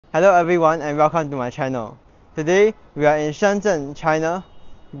Hello everyone and welcome to my channel. Today we are in Shenzhen, China,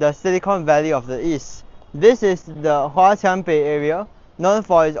 the Silicon Valley of the East. This is the Huaqiangbei area, known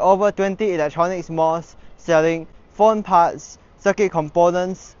for its over 20 electronics malls selling phone parts, circuit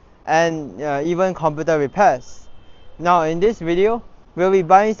components, and even computer repairs. Now in this video, we'll be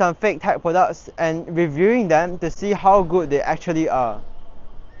buying some fake tech products and reviewing them to see how good they actually are.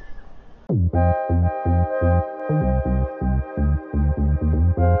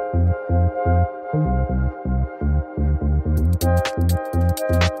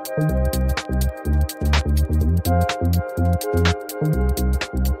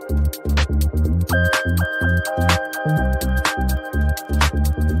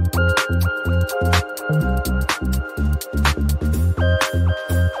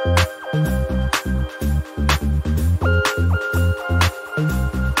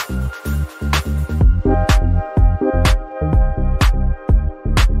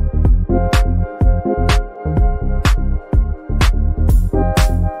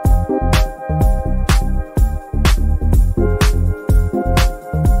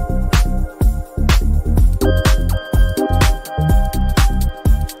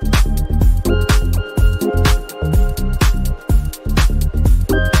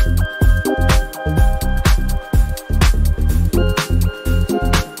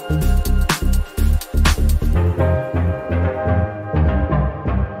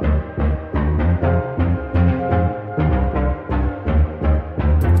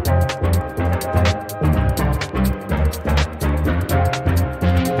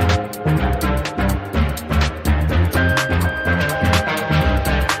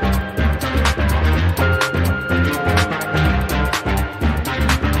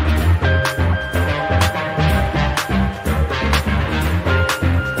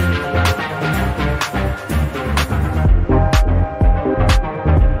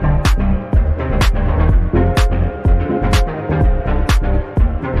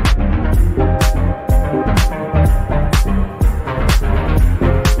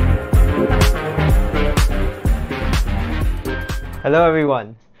 Hello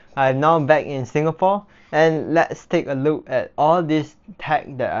everyone, I'm now back in Singapore and let's take a look at all this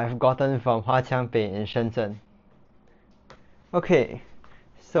tech that I've gotten from Huaqiangbei in Shenzhen. Okay,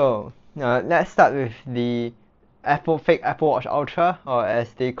 so let's start with the fake Apple Watch Ultra, or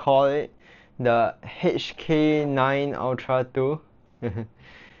as they call it, the HK9 Ultra 2.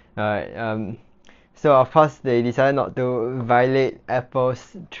 Alright, so of course they decided not to violate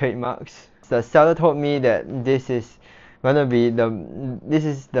Apple's trademarks. The seller told me that this is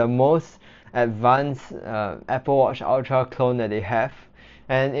the most advanced Apple Watch Ultra clone that they have,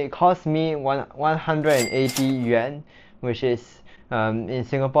 and it cost me 180 yuan, which is in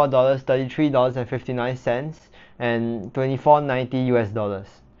Singapore dollars $33.59 and $24.90 US.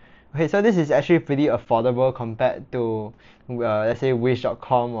 Okay, so this is actually pretty affordable compared to let's say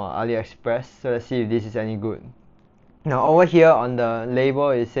Wish.com or AliExpress. So let's see if this is any good. Now over here on the label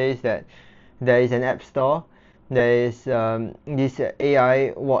it says that there is an app store. There is this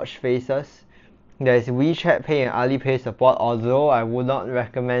AI watch faces. There is WeChat Pay and Alipay support, although I would not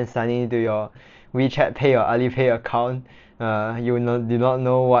recommend signing into your WeChat Pay or Alipay account. You do not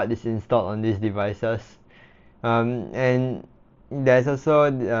know what is installed on these devices. And there's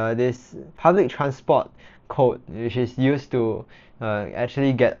also this public transport code, which is used to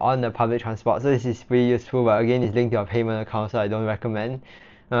actually get on the public transport. So this is pretty useful, but again it's linked to your payment account, so I don't recommend.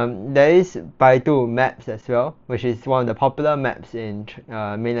 There is Baidu Maps as well, which is one of the popular maps in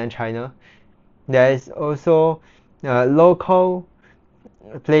mainland China. There is also local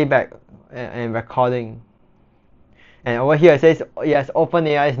playback and recording. And over here it says, yes,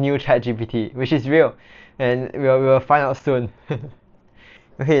 OpenAI's new ChatGPT, which is real, and we'll find out soon.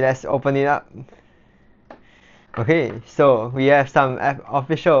 Okay, let's open it up. Okay, so we have some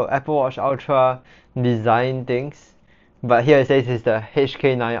official Apple Watch Ultra design things. But here it says it's the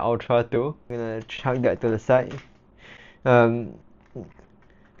HK9 Ultra 2. I'm gonna chuck that to the side.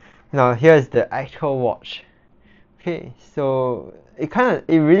 Now here's the actual watch. Okay, so it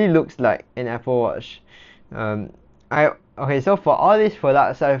really looks like an Apple Watch. So for all these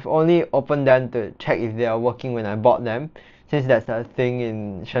products, I've only opened them to check if they are working when I bought them, since that's a thing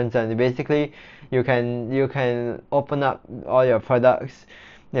in Shenzhen. Basically, you can open up all your products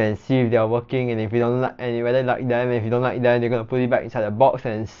and see if they are working, and if you don't like, and you really like them, and if you don't like them, you're gonna put it back inside the box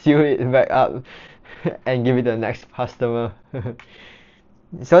and seal it back up and give it to the next customer.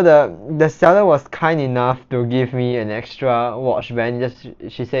 So the seller was kind enough to give me an extra watch band.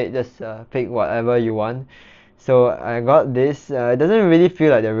 She said just pick whatever you want. So I got this. It doesn't really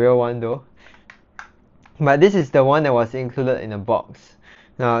feel like the real one though, but this is the one that was included in the box.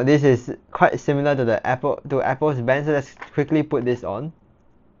 Now this is quite similar to the Apple's band, so let's quickly put this on.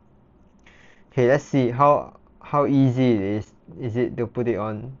 Okay, let's see how easy it is it to put it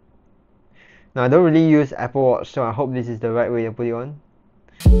on. Now I don't really use Apple Watch, so I hope this is the right way to put it on.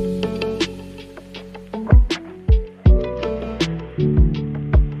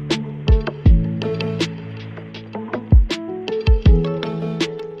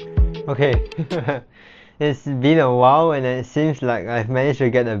 Okay, it's been a while and it seems like I've managed to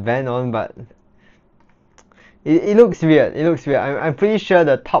get the band on, but it looks weird. It looks weird. I'm pretty sure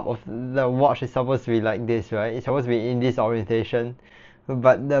the top of the watch is supposed to be like this, right? It's supposed to be in this orientation,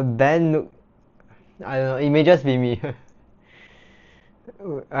 but the band I don't know. It may just be me.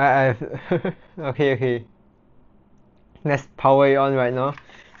 I've okay. Let's power it on right now.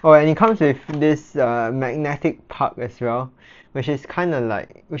 Oh, and it comes with this magnetic plug as well, which is kind of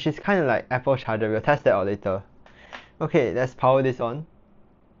like Apple charger. We'll test that out later. Okay, let's power this on.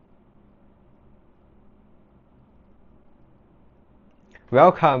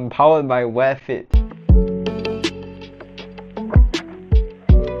 Welcome, powered by Wear Fit.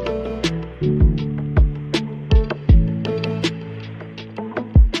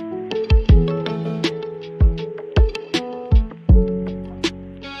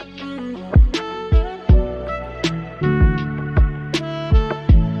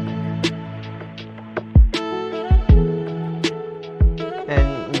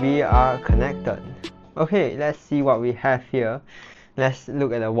 We are connected. Okay, let's see what we have here. Let's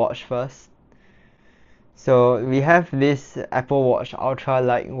look at the watch first. So we have this Apple Watch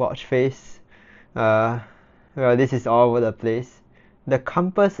Ultra-like watch face. Well, this is all over the place. The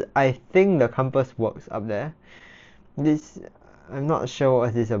compass, I think the compass works up there. This, I'm not sure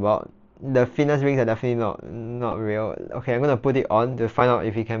what this is about. The fitness rings are definitely not real. Okay, I'm gonna put it on to find out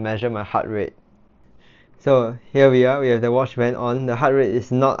if it can measure my heart rate. So here we are, we have the watch band on. The heart rate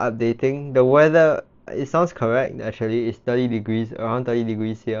is not updating. The weather, it sounds correct actually, it's 30 degrees, around 30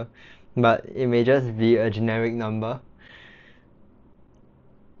 degrees here. But it may just be a generic number.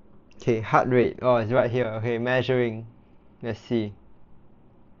 Okay, heart rate, oh it's right here, okay, measuring. Let's see.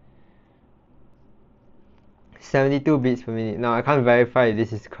 72 beats per minute. Now I can't verify if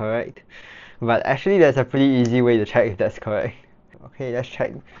this is correct, but actually there's a pretty easy way to check if that's correct. Okay, let's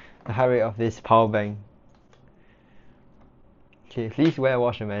check the heart rate of this power bank. Okay, please wear a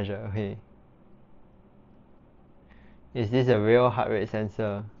watch to measure. Okay. Is this a real heart rate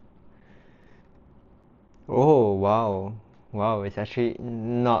sensor? Oh, wow. Wow, it's actually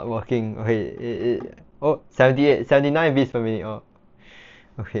not working. Okay, oh, 78, 79 beats per minute. Oh,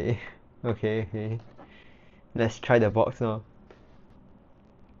 okay. Okay. Let's try the box now.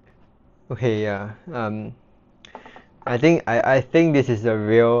 Okay, yeah. I think this is a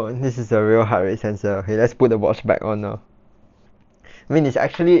real heart rate sensor. Okay, let's put the watch back on now. I mean, it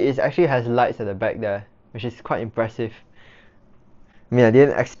actually has lights at the back there, which is quite impressive. I mean, I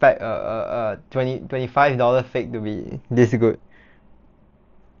didn't expect a $25 fake to be this good.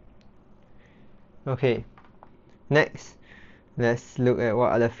 Okay, next, let's look at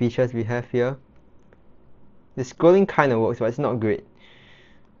what other features we have here. The scrolling kind of works, but it's not great.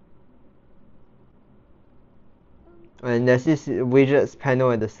 And there's this widgets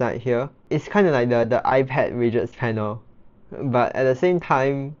panel at the side here. It's kind of like the iPad widgets panel, but at the same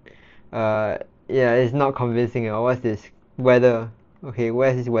time, yeah, it's not convincing at all. What's this? Weather. Okay,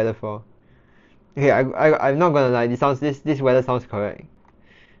 where's this weather for? Okay, I'm not gonna lie. This weather sounds correct.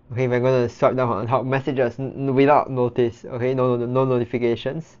 Okay, we're gonna swipe down on top. Messages without notice. Okay, no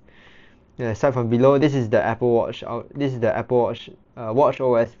notifications. Yeah, aside from below, this is the Apple Watch. This is the Apple Watch Watch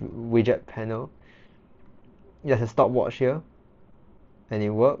OS widget panel. There's a stopwatch here, and it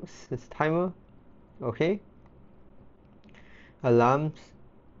works. It's timer. Okay. Alarms.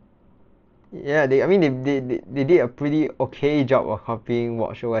 Yeah, they did a pretty okay job of copying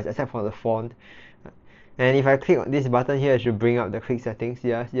Watch OS, except for the font. And if I click on this button here, it should bring up the quick settings.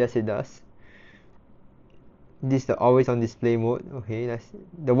 Yes, it does. This is the always on display mode. Okay,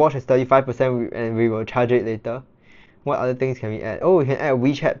 the watch is 35% and we will charge it later. What other things can we add? Oh, we can add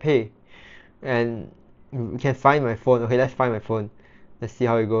WeChat Pay, and we can find my phone. Okay, let's find my phone. Let's see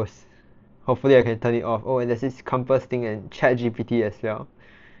how it goes. Hopefully I can turn it off. Oh, and there's this compass thing and ChatGPT as well.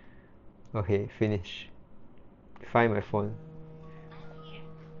 Okay, finish. Find my phone.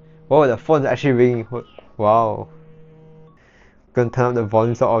 Oh, the phone's actually ringing. Wow. Gonna turn up the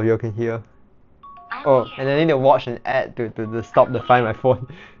volume so all of you can hear. Oh, and I need to watch an ad to stop the Find My Phone.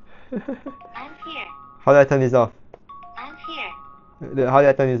 I'm here. How do I turn this off? I'm here. How do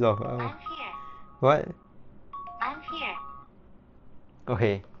I turn this off? I'm here. What? I'm here.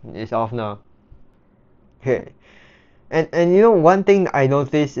 Okay, it's off now. Okay. And you know, one thing I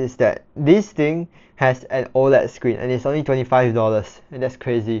noticed is that this thing has an OLED screen and it's only $25, and that's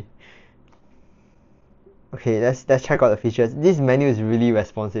crazy. Okay, let's check out the features. This menu is really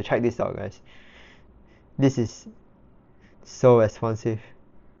responsive. Check this out, guys. This is so responsive.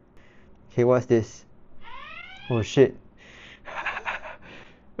 Okay, what's this? Oh shit.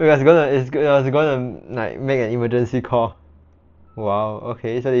 it was gonna like make an emergency call. Wow,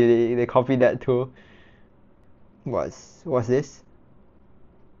 okay, so they copied that too. What's this?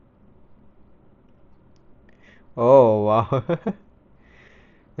 Oh wow.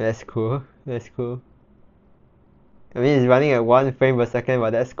 That's cool. That's cool. I mean, it's running at 1 frame per second,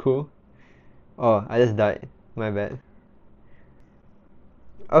 but that's cool. Oh, I just died. My bad.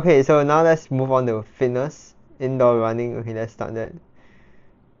 Okay, so now let's move on to fitness. Indoor running. Okay, let's start that.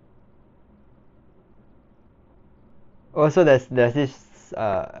 Also, there's this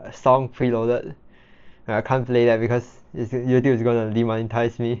song preloaded. I can't play that because YouTube is gonna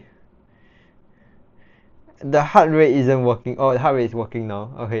demonetize me. The heart rate isn't working. Oh, the heart rate is working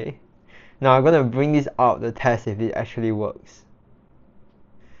now. Okay. Now I'm gonna bring this out to test if it actually works.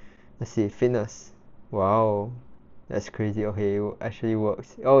 Let's see, fitness. Wow, that's crazy. Okay, it actually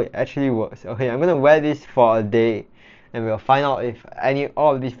works. Oh, it actually works. Okay, I'm gonna wear this for a day, and we'll find out if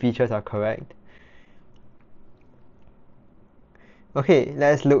all of these features are correct. Okay,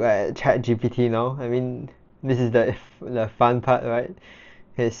 let's look at ChatGPT now. I mean, this is the fun part, right?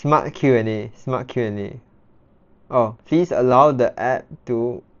 Okay, smart Q&A. Smart Q&A. Oh, please allow the app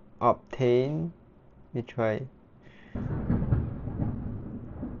to obtain. Let me try.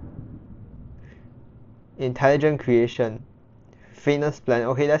 Intelligent creation. Fitness plan.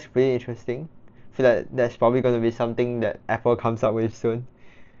 Okay, that's pretty interesting. I feel like that's probably going to be something that Apple comes up with soon.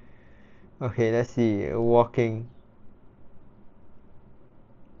 Okay, let's see. Walking.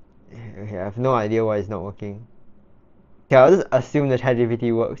 Okay, I have no idea why it's not working. Okay, I'll just assume the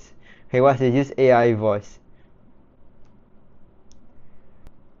ChatGPT works. Okay, what's this? Use AI voice.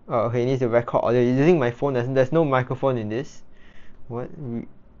 Oh, okay, it needs to record audio. Using my phone, there's no microphone in this. What?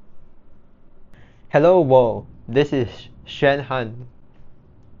 Hello world, this is Xuan Han.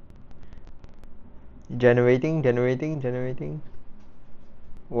 Generating.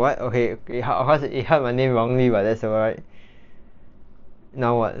 What? Okay, it had my name wrongly, but that's alright.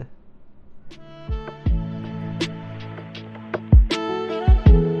 Now what?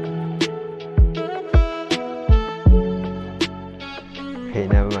 Okay,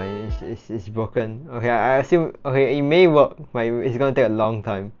 never mind. It's broken. Okay, I assume. Okay, it may work, but it's gonna take a long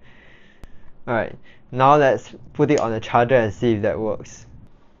time. Alright, now let's put it on the charger and see if that works.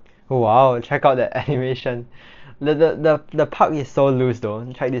 Wow, check out that animation. The puck is so loose though.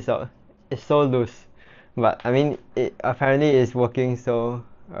 Check this out. It's so loose. But I mean, it apparently is working, so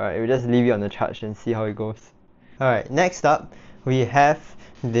alright, we'll just leave it on the charge and see how it goes. Alright, next up we have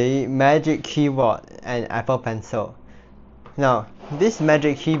the Magic Keyboard and Apple Pencil. Now, this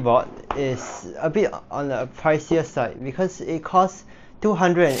Magic Keyboard is a bit on the pricier side because it costs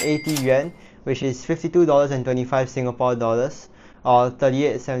 280 yuan, which is $52.25 Singapore dollars, or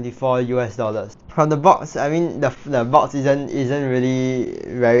 38.74 US dollars. From the box, I mean the box isn't really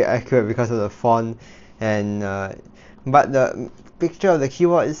very accurate because of the font, and but the picture of the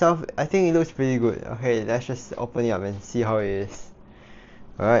keyboard itself, I think it looks pretty good. Okay, let's just open it up and see how it is.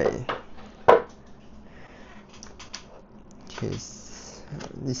 Alright. Okay,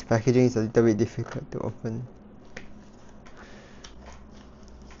 this packaging is a little bit difficult to open.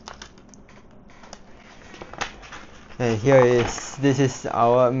 And here is, this is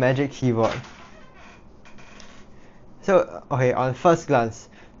our Magic Keyboard. So, okay, on first glance,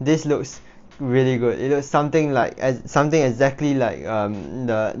 this looks really good. It looks something exactly like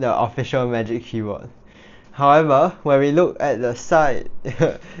the official Magic Keyboard. However, when we look at the side,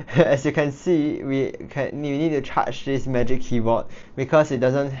 as you can see, we need to charge this Magic Keyboard because it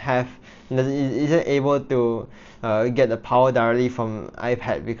isn't able to get the power directly from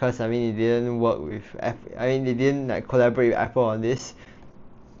iPad, because I mean it didn't work with they didn't like collaborate with Apple on this.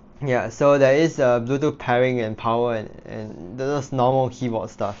 Yeah, so there is Bluetooth pairing and power and those normal keyboard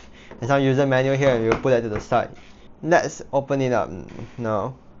stuff. There's some user manual here, and we'll put that to the side. Let's open it up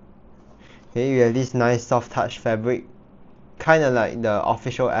now. Okay, we have this nice soft touch fabric, kind of like the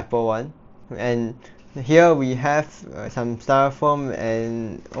official Apple one. And here we have some styrofoam,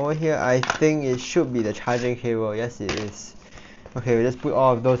 and over here I think it should be the charging cable. Yes, it is. Okay, we just put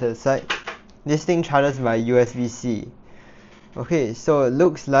all of those aside. This thing charges by USB-C. Okay, so it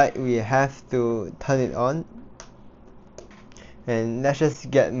looks like we have to turn it on. And let's just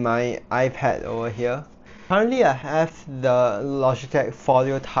get my iPad over here. Currently I have the Logitech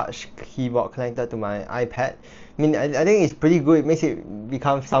Folio Touch keyboard connected to my iPad. I mean, I think it's pretty good. It makes it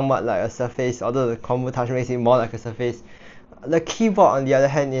become somewhat like a Surface, although the Combo Touch makes it more like a Surface. The keyboard, on the other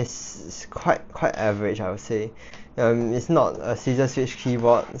hand, is quite average, I would say. It's not a scissor switch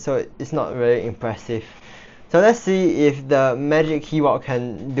keyboard, so it's not very impressive. So let's see if the Magic Keyboard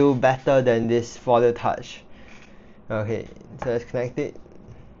can do better than this Folio Touch. Okay, so let's connect it.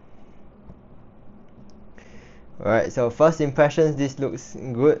 Alright, so first impressions, this looks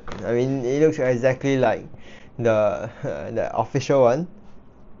good. I mean, it looks exactly like the the official one.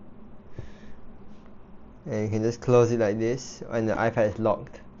 And you can just close it like this when the iPad is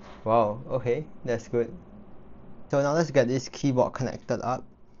locked. Wow, okay, that's good. So now let's get this keyboard connected up.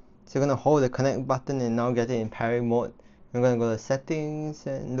 So you're going to hold the connect button and now get it in pairing mode. I'm going to go to settings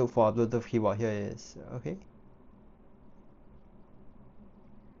and look for a Bluetooth keyboard. Here it is. Okay.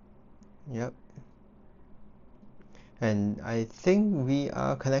 Yep. And I think we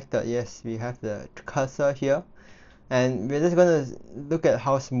are connected. Yes, we have the cursor here. And we're just going to look at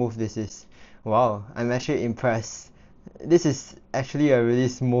how smooth this is. Wow, I'm actually impressed. This is actually a really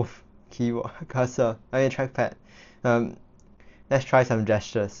smooth keyboard cursor. I mean trackpad. Let's try some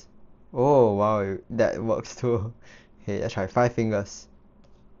gestures. Oh wow, that works too. Okay, let's try 5 fingers.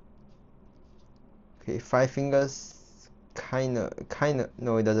 Okay, 5 fingers kinda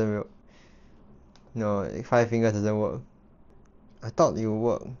no, it doesn't work. No, 5 fingers doesn't work. I thought it would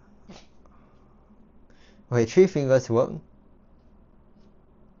work. Okay, 3 fingers work.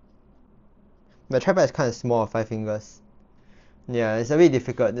 The trackpad is kinda small, 5 fingers. Yeah, it's a bit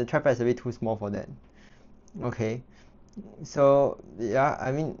difficult. The trackpad is a bit too small for that. Okay. So yeah,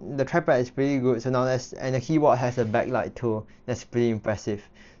 I mean the trackpad is pretty good. So now and the keyboard has a backlight too. That's pretty impressive.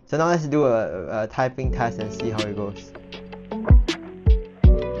 So now let's do a typing test and see how it goes.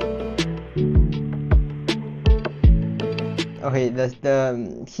 Okay,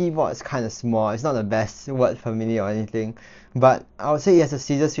 the keyboard is kind of small. It's not the best word familiar or anything, but I would say it has a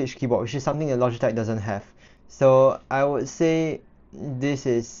scissor switch keyboard, which is something that Logitech doesn't have. So I would say this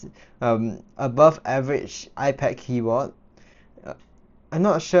is above average iPad keyboard. I'm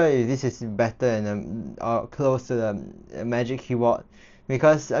not sure if this is better than or close to the Magic Keyboard,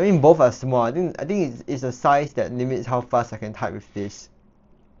 because I mean both are small. I think it's a size that limits how fast I can type with this.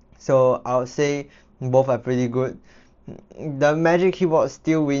 So I would say both are pretty good. The Magic Keyboard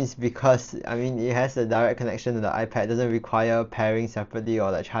still wins because I mean it has a direct connection to the iPad. It doesn't require pairing separately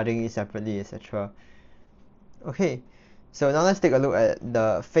or like charging it separately, etc. Okay, so now let's take a look at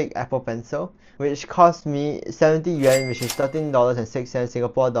the fake Apple Pencil, which cost me 70 yuan, which is $13.06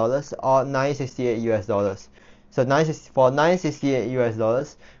 Singapore dollars, or 968 US dollars. So for 968 US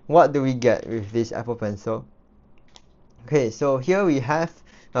dollars, what do we get with this Apple Pencil? Okay, so here we have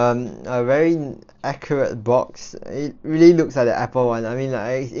a very accurate box. It really looks like the Apple one. I mean,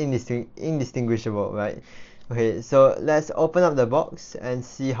 like, it's indistinguishable, right? Okay, so let's open up the box and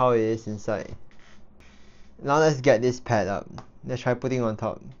see how it is inside. Now let's get this pad up. Let's try putting on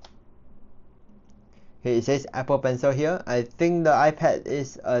top. Okay, it says Apple Pencil here. I think the iPad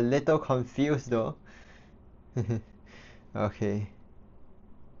is a little confused though. Okay.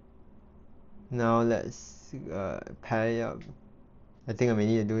 Now let's pair it up. I think I may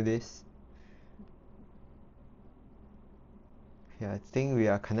need to do this. Okay, I think we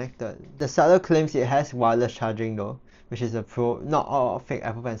are connected. The seller claims it has wireless charging though, which is a pro. Not all fake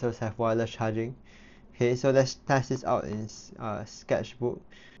Apple Pencils have wireless charging. Okay, so let's test this out in Sketchbook.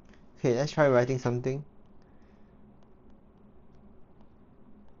 Okay, let's try writing something.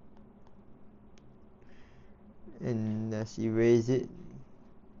 And let's erase it.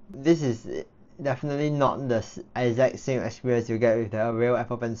 This is definitely not the exact same experience you get with the real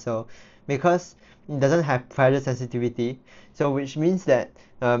Apple Pencil, because it doesn't have pressure sensitivity, so which means that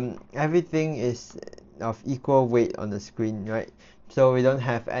everything is of equal weight on the screen, right? So we don't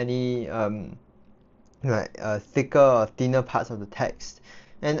have any like thicker or thinner parts of the text.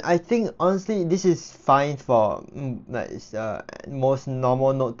 And I think honestly this is fine for like most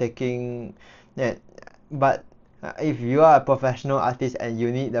normal note taking, but if you are a professional artist and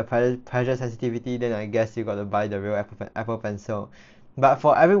you need the pressure sensitivity, then I guess you got to buy the real Apple Pencil. But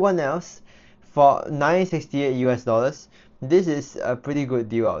for everyone else, for 968 US dollars, this is a pretty good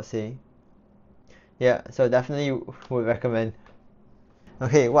deal, I would say. Yeah, so definitely would recommend.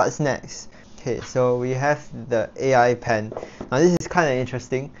 Okay, what's next? Okay, so we have the AI pen. Now this is kind of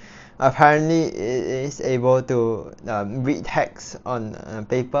interesting. Apparently it is able to read text on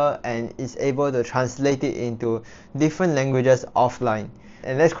paper and is able to translate it into different languages offline.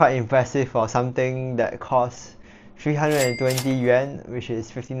 And that's quite impressive for something that costs 320 yuan, which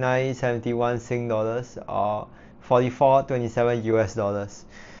is 59.71 Sing dollars, or 44.27 US dollars.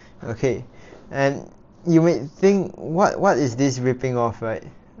 Okay, and you may think, what is this ripping off, right?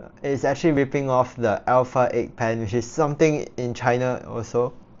 It's actually ripping off the Alpha 8 pen, which is something in China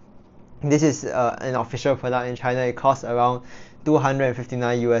also. This is an official product in China. It costs around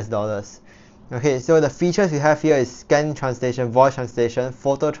 259 US dollars. Okay, so the features we have here is scan translation, voice translation,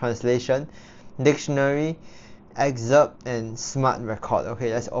 photo translation, dictionary, excerpt, and smart record.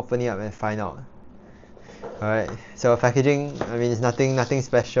 Okay, let's open it up and find out. Alright, so packaging, I mean, it's nothing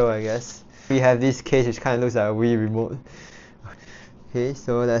special, I guess. We have this case which kind of looks like a Wii remote. Okay,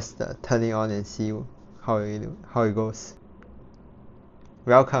 so let's turn it on and see how it goes.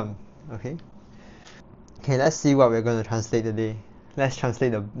 Welcome. Okay, let's see what we're going to translate today. Let's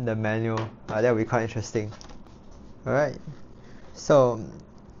translate the manual. That will be quite interesting. Alright, so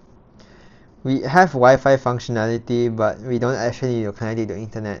we have Wi-Fi functionality, but we don't actually need to connect it to the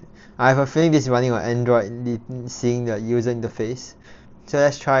internet. I have a feeling this is running on Android, seeing the user interface. So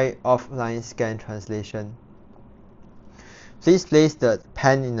let's try offline scan translation. Please place the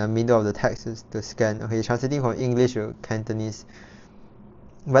pen in the middle of the text to scan. Okay, translating from English to Cantonese.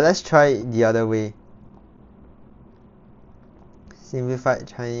 But let's try the other way. Simplified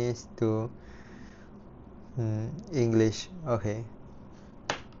Chinese to English. Okay,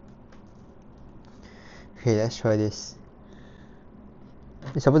 let's try this.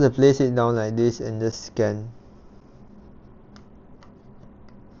 You're supposed to place it down like this and just scan.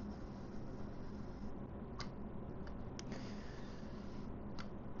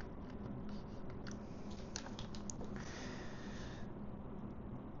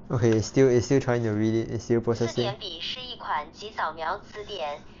 Okay, it's still trying to read it. It's still processing. 字典笔是一款即扫描词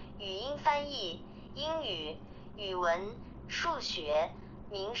典，语音翻译、英语、语文、数学、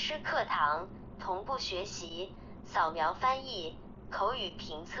名师课堂、同步学习、扫描翻译、口语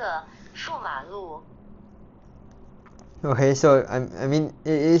评测、数码录。 Okay, so I mean,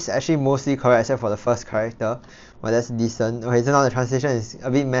 it is actually mostly correct except for the first character. Well, that's decent. Okay, so now the translation is a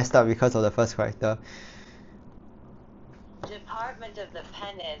bit messed up because of the first character. Department of the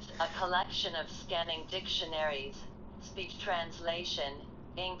Pen is a collection of scanning dictionaries, speech translation,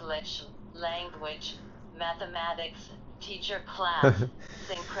 English, language, mathematics, teacher class,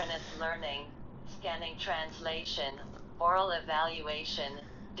 synchronous learning, scanning translation, oral evaluation,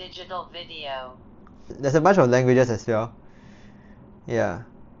 digital video. There's a bunch of languages as well. Yeah.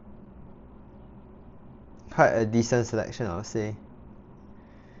 Quite a decent selection, I would say.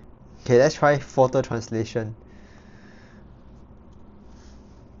 Okay, let's try photo translation.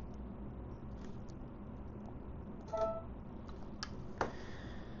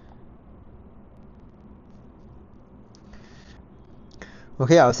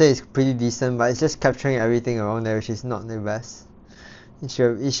 Okay, I would say it's pretty decent, but it's just capturing everything around there, which is not the best.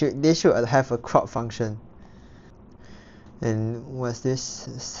 They should have a crop function. And what's this?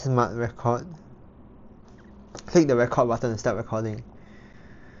 Smart record. Click the record button and start recording.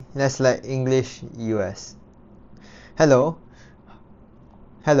 Let's select English US. Hello,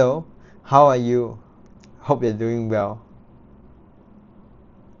 how are you? Hope you're doing well.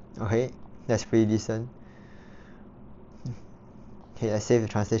 Okay, that's pretty decent. Okay, let's save the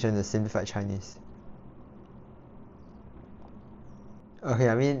translation to simplified Chinese. Okay,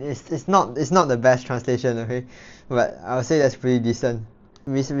 I mean, it's not the best translation, okay, but I would say that's pretty decent.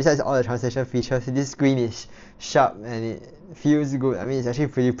 Besides all the translation features, this screen is sharp and it feels good. I mean, it's actually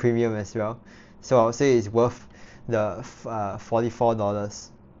pretty premium as well, so I would say it's worth the $44.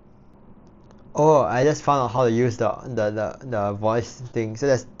 Oh, I just found out how to use the voice thing. So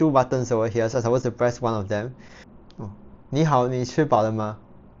there's two buttons over here, so I'm supposed to press one of them. Oh, 你好，你吃饱了吗?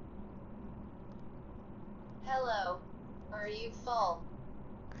 Hello, are you full?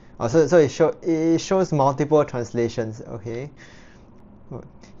 Oh, so it shows multiple translations. Okay.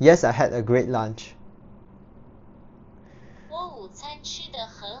 Yes, I had a great lunch. 我午餐吃得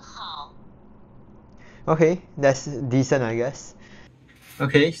很好。 Okay, that's decent, I guess.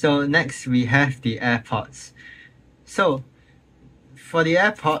 Okay, so next we have the AirPods. So for the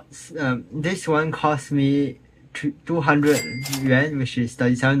AirPods, this one cost me 200 yuan, which is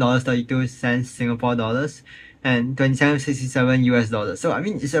 $37.32 Singapore dollars, and 27.67 US dollars. So I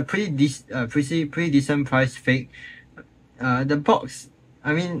mean, it's a pretty decent price fake. The box,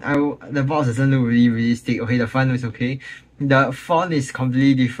 I mean, the box doesn't look really thick. Okay, the front looks okay. The font is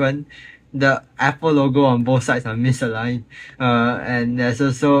completely different. The Apple logo on both sides are misaligned, and there's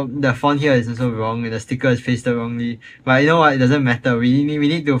also the font here is also wrong, and the sticker is pasted wrongly. But you know what? It doesn't matter. We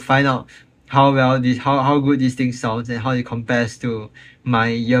need to find out how good this thing sounds and how it compares to my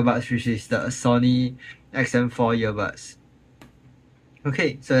earbuds, which is the Sony XM4 earbuds.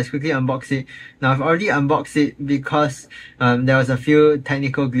 Okay, so let's quickly unbox it. Now I've already unboxed it because there was a few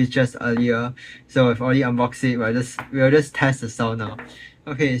technical glitches earlier, so I've already unboxed it. We'll just test the sound now.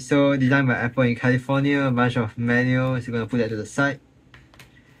 Okay, so designed by Apple in California, a bunch of manuals. We're gonna put that to the side.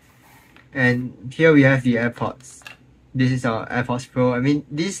 And here we have the AirPods. This is our AirPods Pro. I mean,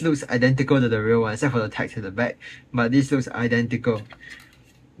 this looks identical to the real one, except for the text at the back, but this looks identical.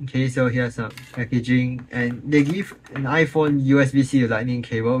 Okay, so here's some packaging, and they give an iPhone USB-C to Lightning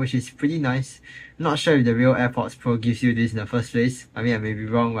cable, which is pretty nice. I'm not sure if the real AirPods Pro gives you this in the first place. I mean, I may be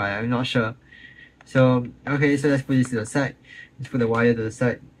wrong, but I'm not sure. So, okay, so let's put this to the side. Let's put the wire to the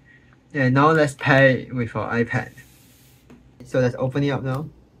side. And now let's pair it with our iPad. So let's open it up now.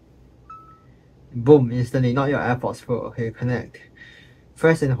 Boom, instantly, not your AirPods Pro. Okay, connect.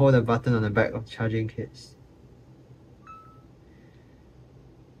 Press and hold the button on the back of the charging case.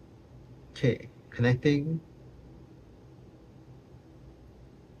 Okay, connecting.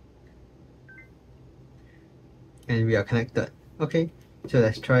 And we are connected. Okay, so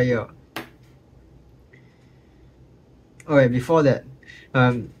let's try it out. Alright, before that,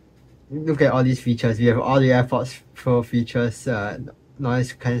 look at all these features. We have all the AirPods Pro features,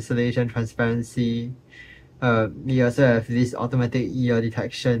 noise cancellation, transparency. We also have this automatic ear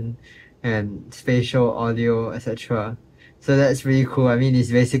detection and spatial audio, etc. So that's really cool. I mean, it's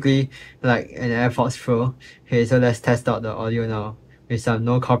basically like an AirPods Pro. Okay, so let's test out the audio now with some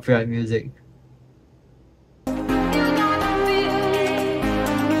no copyright music.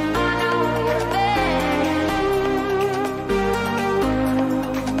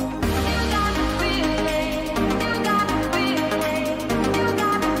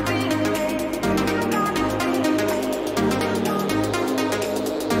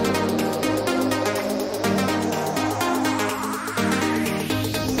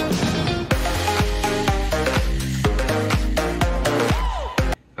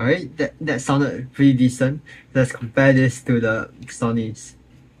 Alright, that sounded pretty decent. Let's compare this to the Sony's.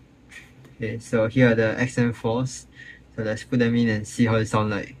 Okay, so here are the XM4s. So let's put them in and see how they sound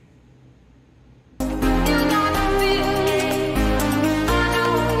like.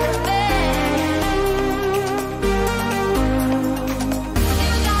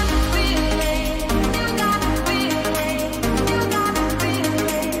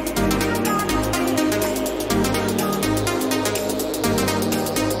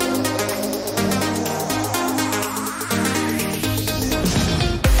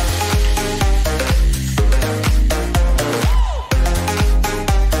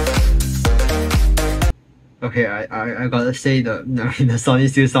 Okay, I gotta say the Sony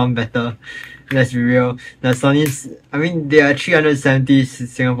still sound better. Let's be real. The Sony's, I mean, they are 370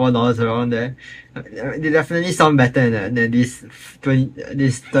 Singapore dollars around there. They definitely sound better than these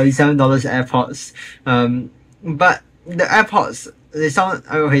 $37 AirPods. But the AirPods, they sound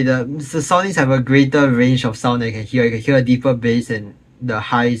okay. The Sony's have a greater range of sound that you can hear. You can hear a deeper bass and the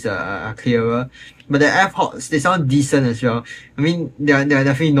highs are clearer. But the AirPods, they sound decent as well. I mean, they are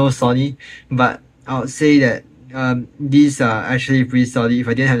definitely no Sony, but I would say that these are actually pretty solid. If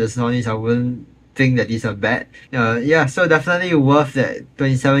I didn't have the Sonys, I wouldn't think that these are bad. Yeah, so definitely worth that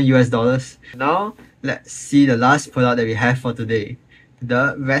 $27 US. Now, let's see the last product that we have for today,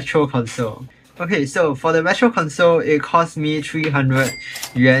 the retro console. Okay, so for the retro console, it cost me 300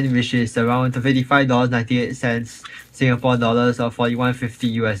 yuan, which is around $55.98 Singapore dollars or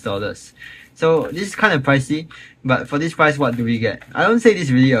 $41.50 US. So this is kind of pricey, but for this price, what do we get? I don't say this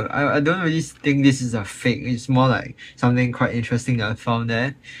really, I don't really think this is a fake. It's more like something quite interesting that I found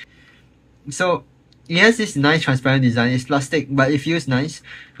there. So it has this nice transparent design. It's plastic, but it feels nice.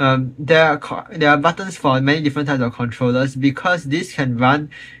 There are buttons for many different types of controllers because this can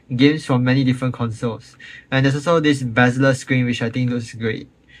run games from many different consoles. And there's also this bezel screen, which I think looks great.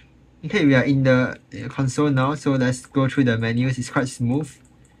 Okay, we are in the console now, so let's go through the menus. It's quite smooth.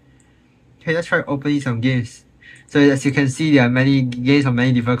 Okay, let's try opening some games. So as you can see, there are many games on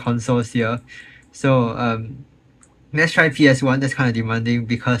many different consoles here. So let's try PS1. That's kind of demanding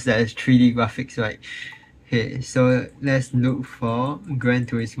because there is 3D graphics, right? Okay, so let's look for Gran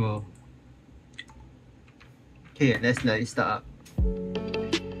Turismo. Okay, let's let it start up.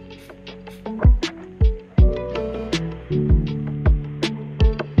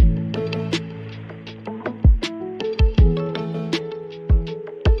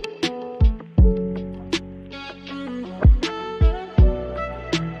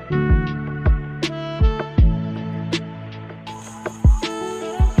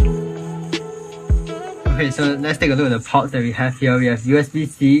 Okay, so let's take a look at the ports that we have here. We have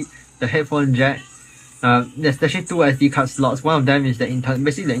USB-C, the headphone jack, There's actually two SD card slots. One of them is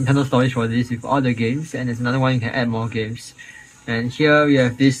basically the internal storage for this with all the games, and there's another one you can add more games. And here we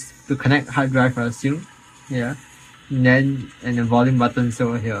have this to connect hard drive, I assume. Yeah. And the volume buttons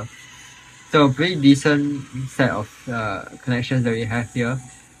over here. So pretty decent set of connections that we have here.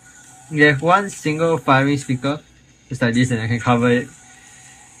 We have one single firing speaker, just like this, and I can cover it.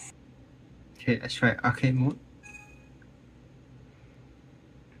 Okay, let's try arcade mode.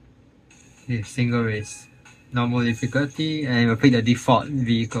 Okay, single race, normal difficulty, and we'll pick the default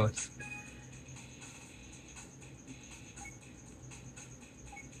vehicles.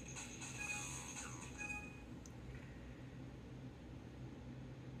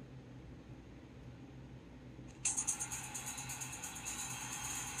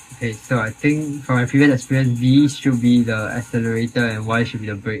 Okay, so I think from my previous experience, V should be the accelerator and Y should be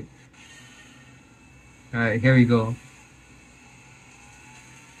the brake. Alright, here we go.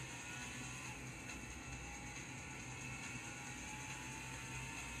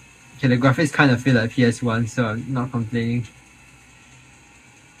 Okay, the graphics kind of feel like PS1, so I'm not complaining.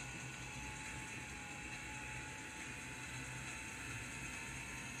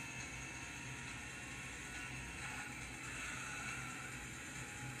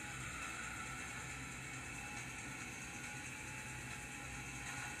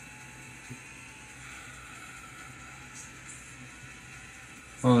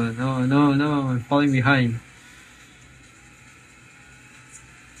 Oh no, I'm falling behind.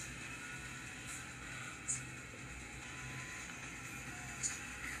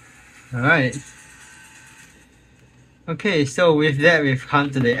 Alright. Okay, so with that we've come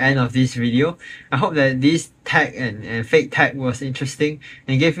to the end of this video. I hope that this tag and fake tag was interesting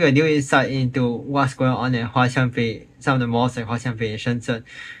and gave you a new insight into what's going on at Huaqiangbei, some of the malls at Huaqiangbei and Shenzhen.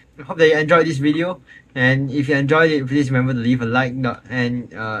 I hope that you enjoyed this video, and if you enjoyed it, please remember to leave a like,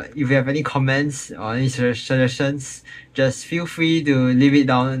 and if you have any comments or any suggestions, just feel free to leave it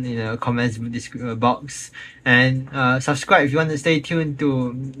down in the comments box, and subscribe if you want to stay tuned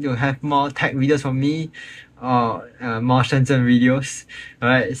to have more tech videos from me or more Shenzhen videos.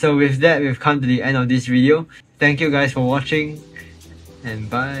 Alright, so with that we've come to the end of this video. Thank you guys for watching, and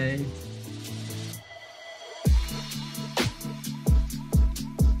bye.